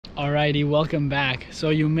Alrighty, welcome back.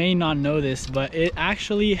 So you may not know this, but it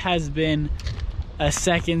actually has been a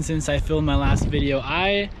second since I filmed my last video.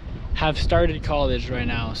 I have started college right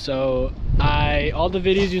now. So all the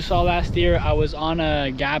videos you saw last year, I was on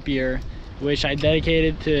a gap year, which I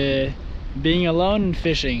dedicated to being alone and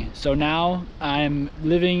fishing. So now I'm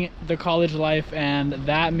living the college life, and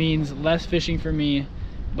that means less fishing for me,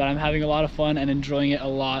 but I'm having a lot of fun and enjoying it a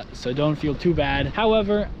lot, so don't feel too bad.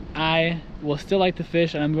 However, I will still like to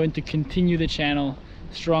fish, and I'm going to continue the channel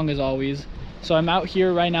strong as always. So I'm out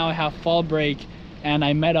here right now. I have fall break, and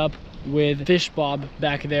I met up with Fishbob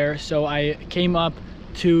back there. So I came up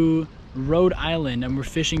to Rhode Island, and we're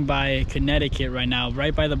fishing by Connecticut right now,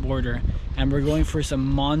 right by the border, and we're going for some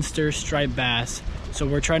monster striped bass. So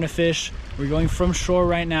we're trying to fish. We're going from shore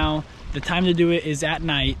right now. The time to do it is at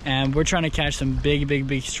night, and we're trying to catch some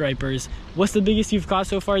big stripers. What's the biggest you've caught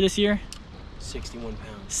so far this year? 61 pounds.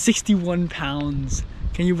 61 pounds.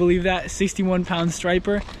 Can you believe that? 61 pound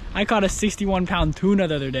striper. I caught a 61 pound tuna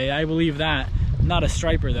the other day. I believe that. Not a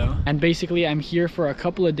striper though. And basically I'm here for a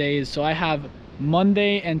couple of days. So I have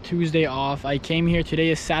Monday and Tuesday off. I came here, today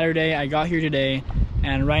is Saturday. I got here today,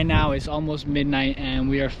 and right now it's almost midnight, and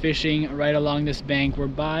we are fishing right along this bank. We're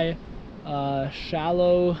by a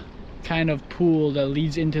shallow kind of pool that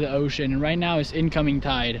leads into the ocean, and right now it's incoming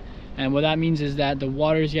tide. And what that means is that the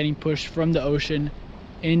water is getting pushed from the ocean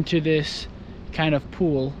into this kind of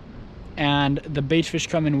pool, and the bait fish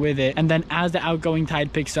come in with it. And then as the outgoing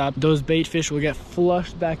tide picks up, those bait fish will get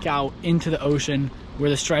flushed back out into the ocean, where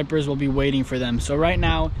the stripers will be waiting for them. So right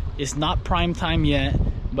now it's not prime time yet,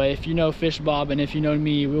 but if you know Fishbob and if you know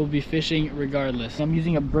me, we'll be fishing regardless. I'm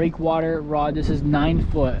using a breakwater rod. This is 9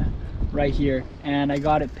 foot right here, and I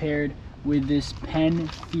got it paired with this Penn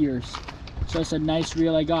Fierce. So it's a nice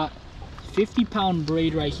reel. I got 50-pound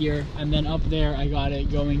braid right here, and then up there I got it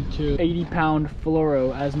going to 80-pound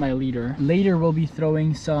fluoro as my leader. Later we'll be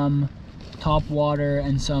throwing some top water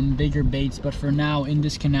and some bigger baits, but for now in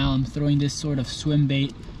this canal I'm throwing this sort of swim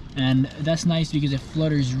bait, and that's nice because it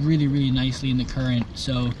flutters really nicely in the current.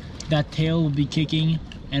 So that tail will be kicking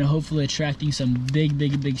and hopefully attracting some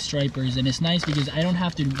big stripers, and it's nice because I don't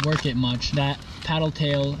have to work it much. That paddle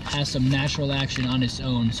tail has some natural action on its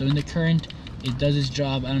own, so in the current it does its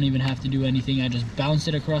job. I don't even have to do anything. I just bounce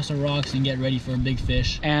it across the rocks and get ready for a big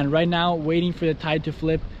fish. And right now waiting for the tide to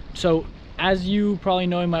flip. So as you probably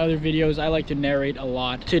know in my other videos, I like to narrate a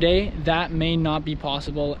lot. Today that may not be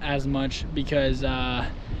possible as much because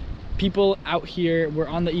people out here, we're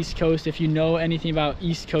on the East Coast. If you know anything about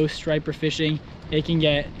East Coast striper fishing, it can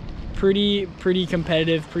get pretty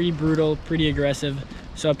competitive, pretty brutal, pretty aggressive.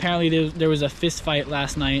 So apparently there was a fist fight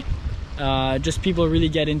last night. Just people really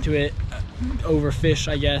get into it over fish,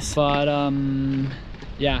 I guess. But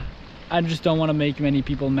yeah, I just don't want to make many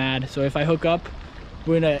people mad. So if I hook up,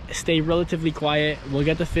 we're gonna stay relatively quiet. We'll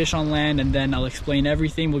get the fish on land, and then I'll explain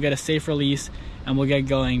everything. We'll get a safe release and we'll get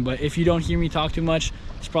going. But if you don't hear me talk too much,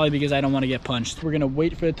 it's probably because I don't want to get punched. We're gonna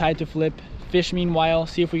wait for the tide to flip, fish meanwhile,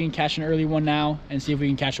 see if we can catch an early one now, and see if we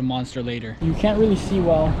can catch a monster later. You can't really see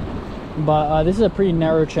well, but this is a pretty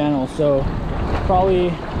narrow channel, so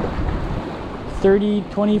probably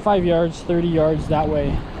 25 yards, 30 yards that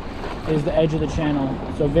way is the edge of the channel.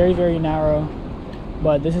 So very narrow,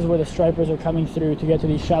 but this is where the stripers are coming through to get to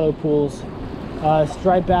these shallow pools.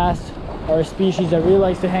 Striped bass are a species that really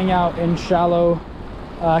likes to hang out in shallow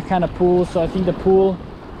kind of pools. So I think the pool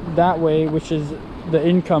that way, which is the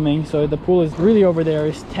incoming, so the pool is really over there,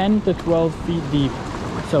 is 10 to 12 feet deep.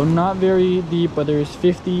 So not very deep, but there's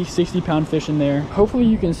 50-60 pound fish in there. Hopefully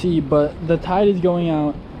you can see, but the tide is going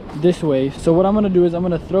out this way. So what I'm gonna do is I'm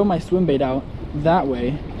gonna throw my swim bait out that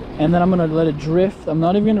way, and then I'm gonna let it drift. I'm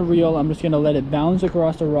not even gonna reel. I'm just gonna let it bounce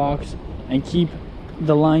across the rocks and keep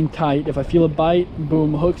the line tight. If I feel a bite,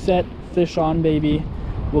 boom, hook set, fish on, baby.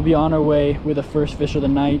 We'll be on our way with the first fish of the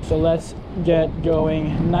night. So let's get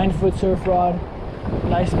going. 9 foot surf rod,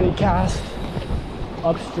 nice big cast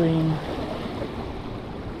upstream.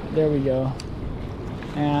 There we go.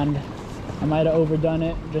 And I might have overdone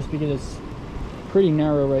it just because it's pretty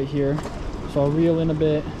narrow right here, so I'll reel in a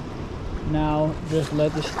bit. Now just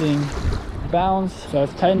let this thing bounce. So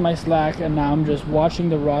I've tightened my slack, and now I'm just watching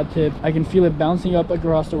the rod tip. I can feel it bouncing up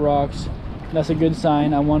across the rocks. That's a good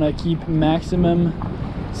sign. I want to keep maximum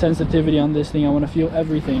sensitivity on this thing. I want to feel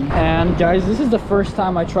everything. And guys, this is the first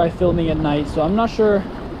time I try filming at night, so I'm not sure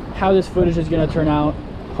how this footage is going to turn out.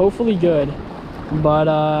 Hopefully good, but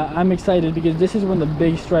I'm excited because this is when the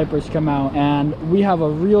big stripers come out, and we have a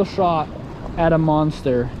real shot at a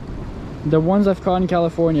monster. The ones I've caught in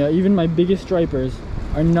California, even my biggest stripers,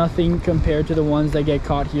 are nothing compared to the ones that get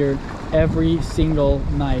caught here every single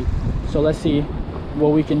night. So let's see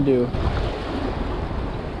what we can do.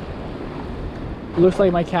 Looks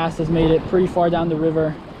like my cast has made it pretty far down the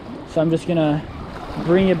river, so I'm just gonna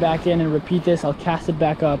bring it back in and repeat this. I'll cast it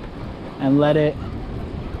back up and let it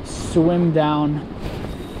swim down.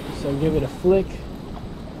 So give it a flick,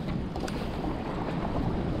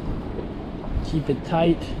 keep it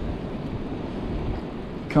tight.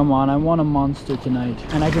 Come on, I want a monster tonight.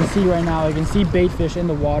 And I can see right now, I can see bait fish in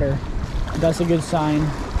the water. That's a good sign.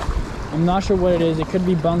 I'm not sure what it is. It could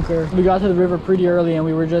be bunker. We got to the river pretty early and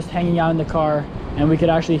we were just hanging out in the car, and we could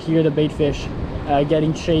actually hear the bait fish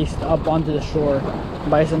getting chased up onto the shore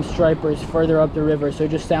by some stripers further up the river. So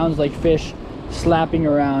it just sounds like fish slapping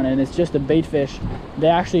around, and it's just a bait fish. They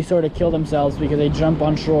actually sort of kill themselves because they jump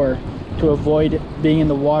on shore to avoid being in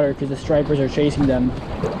the water because the stripers are chasing them.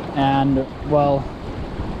 And well,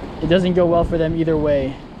 it doesn't go well for them either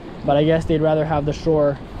way, but I guess they'd rather have the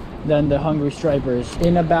shore than the hungry stripers.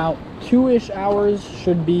 In about 2-ish hours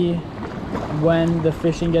should be when the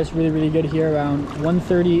fishing gets really, really good here, around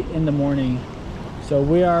 1:30 in the morning. So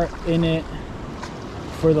we are in it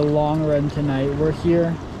for the long run tonight. We're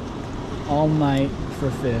here all night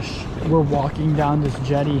for fish. We're walking down this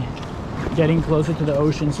jetty, getting closer to the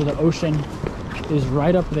ocean. So the ocean is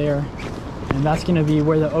right up there, and that's gonna be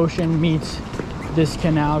where the ocean meets this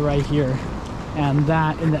canal right here. And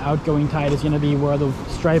that in the outgoing tide is gonna be where the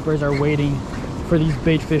stripers are waiting for these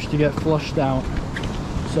bait fish to get flushed out.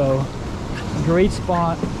 So great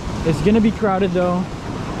spot. It's gonna be crowded though,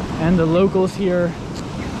 and the locals here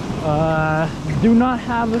do not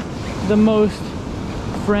have the most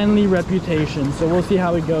friendly reputation, so we'll see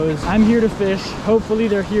how it goes. I'm here to fish. Hopefully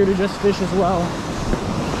they're here to just fish as well,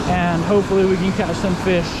 and hopefully we can catch some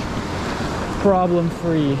fish problem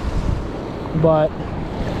free. But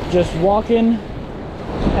just walking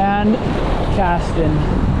and casting.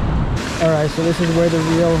 All right, so this is where the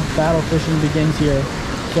real battle fishing begins here.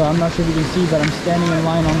 So I'm not sure if you can see, but I'm standing in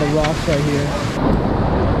line on the rocks right here.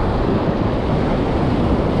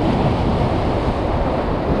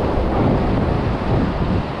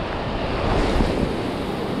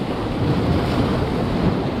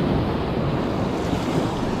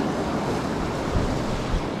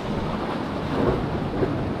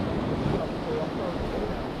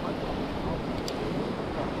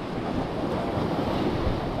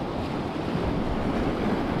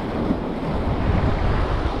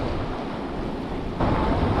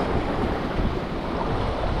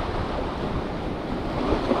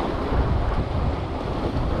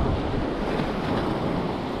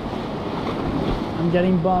 I'm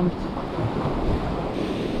getting bumped.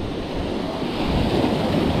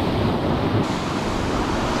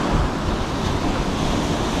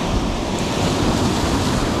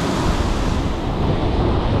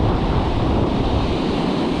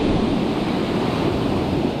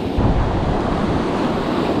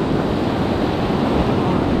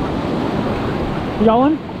 You got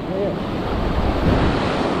one? Yeah.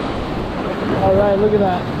 All right, look at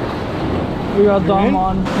that. We got Dom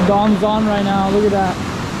on. Dom's on right now. Look at that.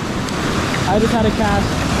 I just had a cast.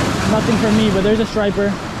 Nothing for me, but there's a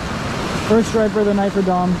striper. First striper of the night for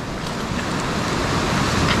Dom.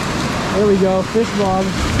 There we go. Fishbob.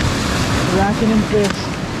 Racking in fish.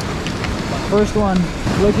 First one.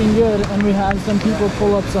 Looking good. And we had some people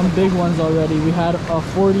pull up some big ones already. We had a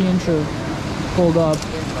 40-incher pulled up.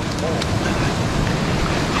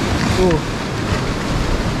 Ooh.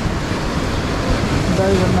 That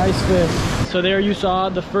is a nice fish. So there you saw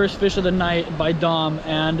the first fish of the night by Dom,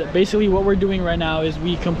 and basically what we're doing right now is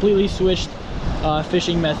we completely switched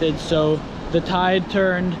fishing methods. So the tide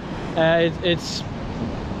turned, it's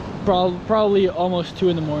probably almost 2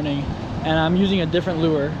 in the morning, and I'm using a different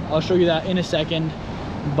lure. I'll show you that in a second.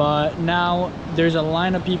 But now there's a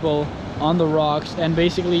line of people on the rocks, and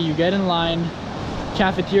basically you get in line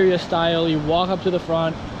cafeteria style, you walk up to the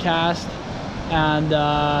front, cast, and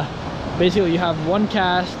basically you have one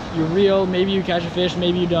cast, you reel, maybe you catch a fish,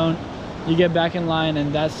 maybe you don't, you get back in line,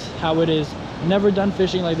 and that's how it is. Never done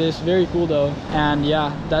fishing like this. Very cool though. And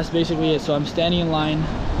yeah, that's basically it. So I'm standing in line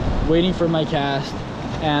waiting for my cast,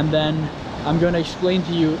 and then I'm going to explain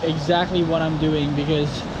to you exactly what I'm doing, because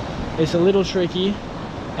it's a little tricky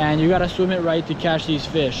and you got to swim it right to catch these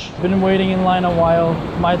fish. Been waiting in line a while,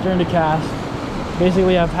 my turn to cast.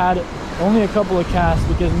 Basically I've had only a couple of casts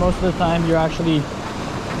because most of the time you're actually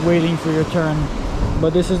waiting for your turn,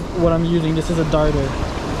 but this is what I'm using. This is a darter.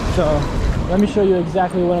 So let me show you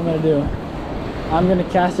exactly what I'm going to do. I'm going to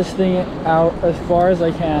cast this thing out as far as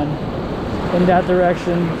I can in that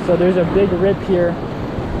direction. So there's a big rip here,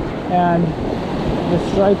 and the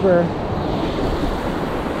striper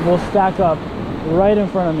will stack up right in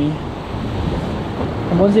front of me.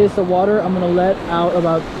 And once it hits the water, I'm gonna let out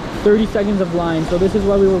about 30 seconds of line. So this is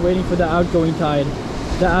why we were waiting for the outgoing tide.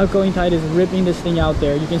 The outgoing tide is ripping this thing out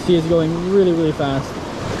there. You can see it's going really, really fast.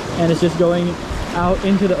 And it's just going out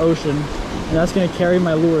into the ocean. And that's gonna carry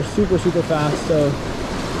my lure super, super fast. So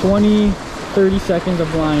 20, 30 seconds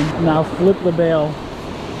of line. Now flip the bail.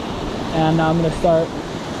 And now I'm gonna start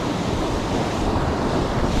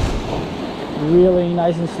reeling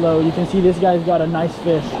nice and slow. You can see this guy's got a nice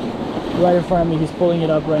fish right in front of me. He's pulling it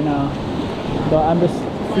up right now. But I'm just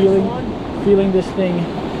feeling this thing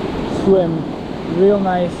swim real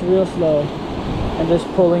nice, real slow, and just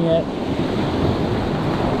pulling it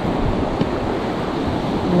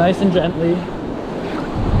nice and gently.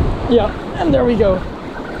 Yeah, and there we go.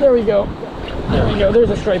 There we go. There we go. There's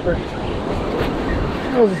a striper.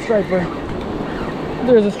 There's a striper.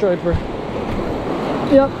 There's a striper.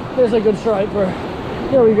 Yep, there's a good striper.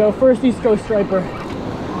 There we go. First East Coast striper.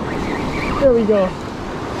 There we go.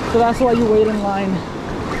 So that's why you wait in line.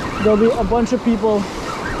 There'll be a bunch of people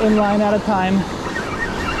in line at a time.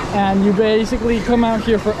 And you basically come out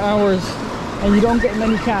here for hours and you don't get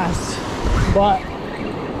many casts. But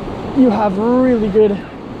you have really good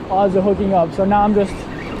odds of hooking up. So now I'm just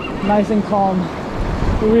nice and calm.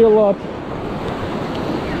 Reel up.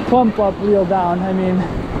 Pump up, reel down. I mean,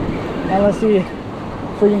 and let's see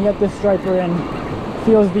if we can get this striper in.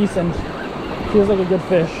 Feels decent. Feels like a good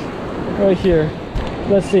fish. Right here.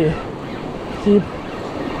 Let's see. Keep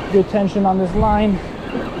good tension on this line.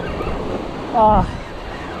 Ah,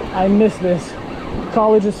 I miss this.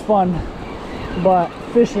 College is fun, but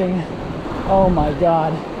fishing, oh my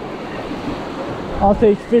god. I'll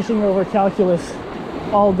take fishing over calculus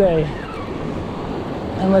all day.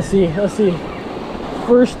 And let's see.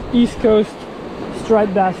 First East Coast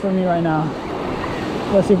striped bass for me right now.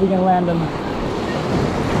 Let's see if we can land him.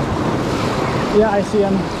 Yeah, I see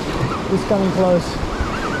him. He's coming close.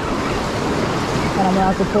 And I'm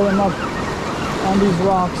gonna have to pull him up on these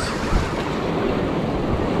rocks.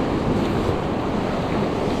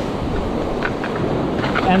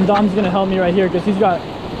 And Dom's gonna help me right here because he's got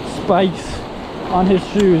spikes on his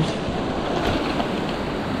shoes.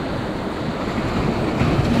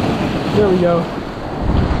 There we go.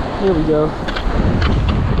 There we go.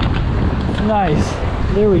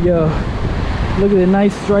 Nice. There we go. Look at the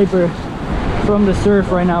nice striper from the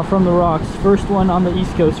surf right now, from the rocks. First one on the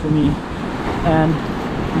East Coast for me. And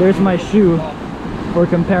there's my shoe for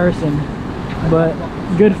comparison. But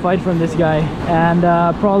good fight from this guy. And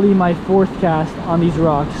probably my fourth cast on these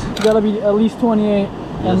rocks. Gotta be at least 28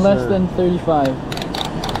 and less than 35.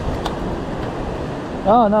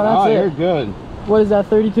 Oh, no, that's it. You're good. What is that,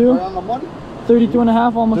 32? 32 and a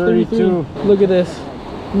half, almost 32. Look at this.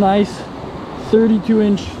 Nice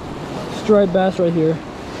 32-inch striped bass right here.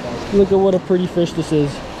 Look at what a pretty fish this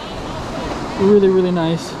is. Really, really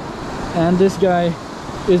nice. And this guy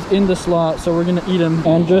is in the slot, so we're gonna eat him.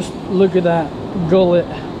 And just look at that gullet.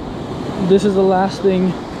 This is the last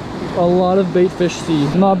thing a lot of bait fish see.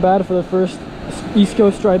 Not bad for the first East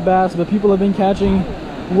Coast striped bass, but people have been catching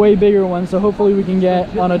way bigger ones, so hopefully we can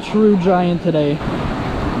get on a true giant today.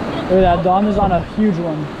 Look at that, Dom is on a huge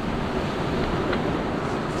one.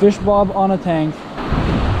 Fishbob on a tank.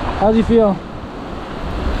 How's he feel?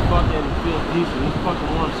 Fucking feels decent. He's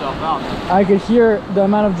fucking wore himself out. I could hear the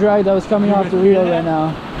amount of drag that was coming off the reel right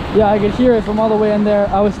now. Yeah, I could hear it from all the way in there.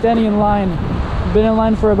 I was standing in line. Been in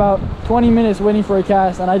line for about 20 minutes waiting for a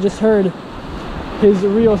cast, and I just heard his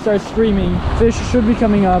reel start screaming. Fish should be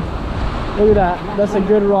coming up. Look at that. That's a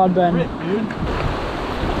good rod bend.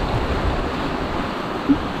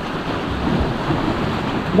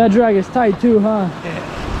 That drag is tight too, huh?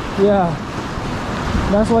 Yeah.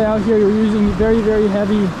 That's why out here you're using very, very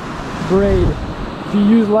heavy braid. If you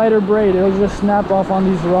use lighter braid, it'll just snap off on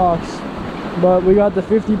these rocks. But we got the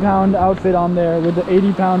 50-pound outfit on there with the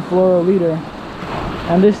 80-pound fluoro leader.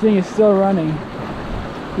 And this thing is still running.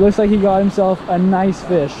 Looks like he got himself a nice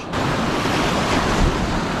fish.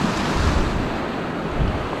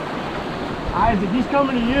 Isaac, he's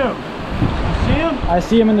coming to you. You see him? I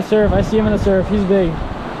see him in the surf. I see him in the surf. He's big.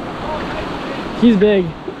 He's big.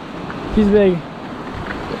 He's big.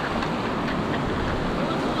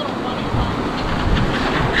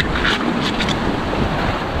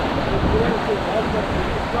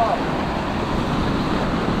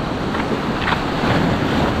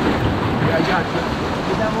 Yeah, I got you.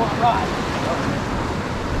 Get that more rod.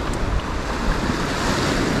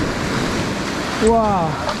 Wow.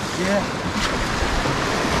 Yeah.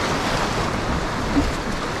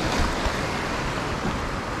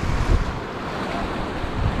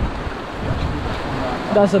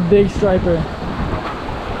 That's a big striper.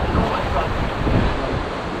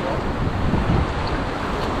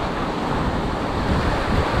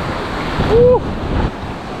 Woo!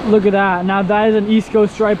 Look at that. Now that is an East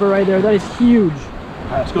Coast striper right there. That is huge.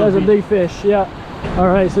 That's a big fish, yeah. All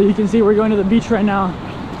right, so you can see we're going to the beach right now.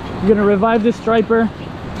 We're gonna revive this striper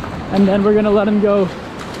and then we're gonna let him go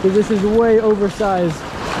because this is way oversized.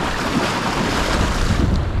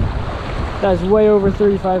 That's way over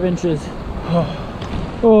 35 inches.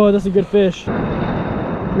 Oh, that's a good fish.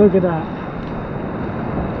 Look at that.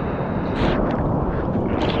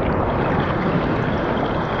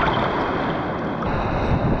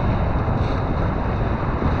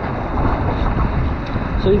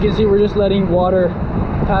 So you can see we're just letting water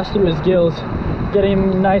pass through his gills, getting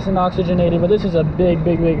him nice and oxygenated, but this is a big,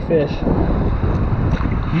 big, big fish.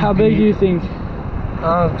 How big do you think?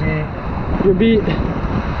 Oh, deep. You're beat?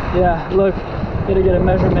 Yeah, look, gotta get a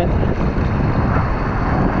measurement.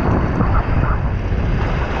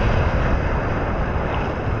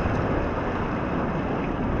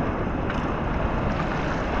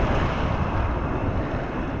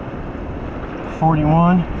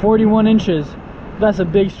 .41 inches. That's a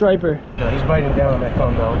big striper. Yeah, he's biting down on my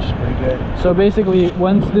thumb now, which is pretty good. So basically,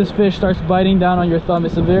 once this fish starts biting down on your thumb,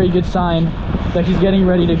 it's a very good sign that he's getting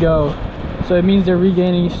ready to go. So it means they're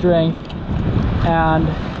regaining strength, and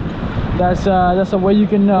that's a way you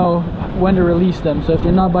can know when to release them. So if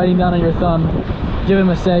they're not biting down on your thumb, give him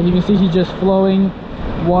a sec. You can see he's just flowing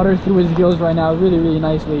water through his gills right now, really, really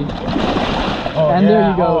nicely. Oh, and yeah. there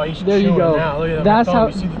you go. Oh, he's there you go. Now. Look at that. That's how.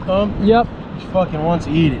 You see the thumb? Yep. He fucking wants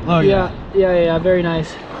to eat it. Look. Yeah, very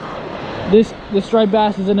nice. The striped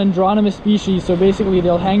bass is an andronymous species, so basically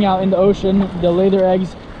they'll hang out in the ocean, they'll lay their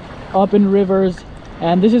eggs up in rivers,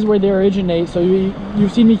 and this is where they originate. So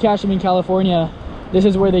you've seen me catch them in California. This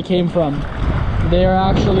is where they came from. They are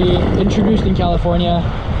actually introduced in California,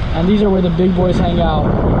 and these are where the big boys hang out.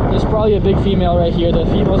 There's probably a big female right here. The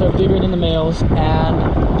females are bigger than the males,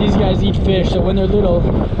 and these guys eat fish, so when they're little,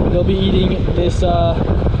 they'll be eating this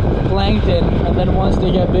plankton, and then once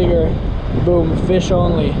they get bigger, boom, fish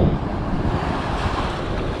only.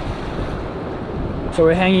 So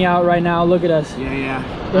we're hanging out right now. Look at us. Yeah.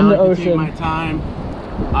 In the I like ocean. to take my time.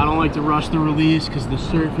 I don't like to rush the release because the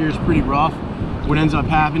surf here is pretty rough. What ends up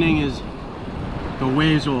happening is the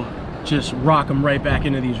waves will just rock them right back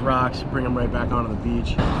into these rocks, bring them right back onto the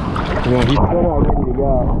beach. Yeah, he's still not ready to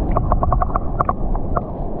go.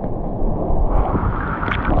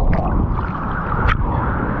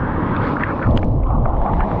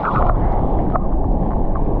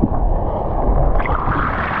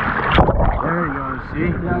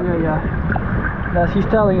 Yeah. He's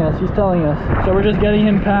telling us. So we're just getting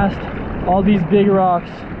him past all these big rocks.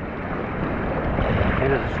 Hey,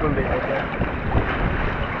 there's a swim bait right there.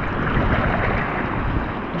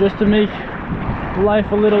 Just to make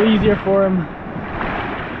life a little easier for him.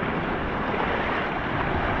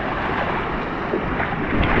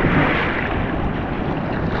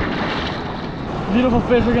 Beautiful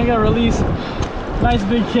fish, we're gonna get a release. Nice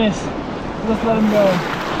big kiss. Let's let him go.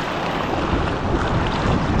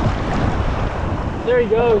 There he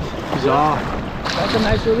goes. He's off. That's a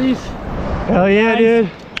nice release. Hell yeah, nice. dude.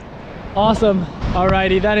 Awesome.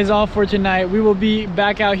 Alrighty, that is all for tonight. We will be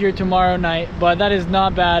back out here tomorrow night, but that is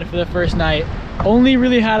not bad for the first night. Only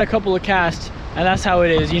really had a couple of casts, and that's how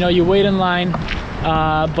it is. You know, you wait in line,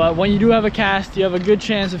 but when you do have a cast, you have a good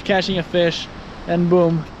chance of catching a fish, and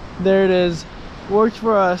boom, there it is. Worked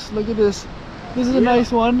for us. Look at this. This is a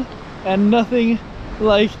nice one, and nothing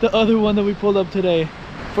like the other one that we pulled up today.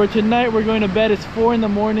 For tonight, we're going to bed. It's 4 in the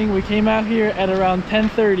morning. We came out here at around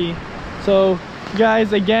 10:30. So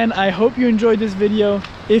guys, again, I hope you enjoyed this video.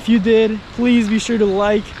 If you did, please be sure to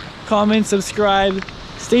like, comment, subscribe,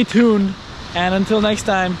 stay tuned, and until next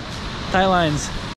time, tight lines.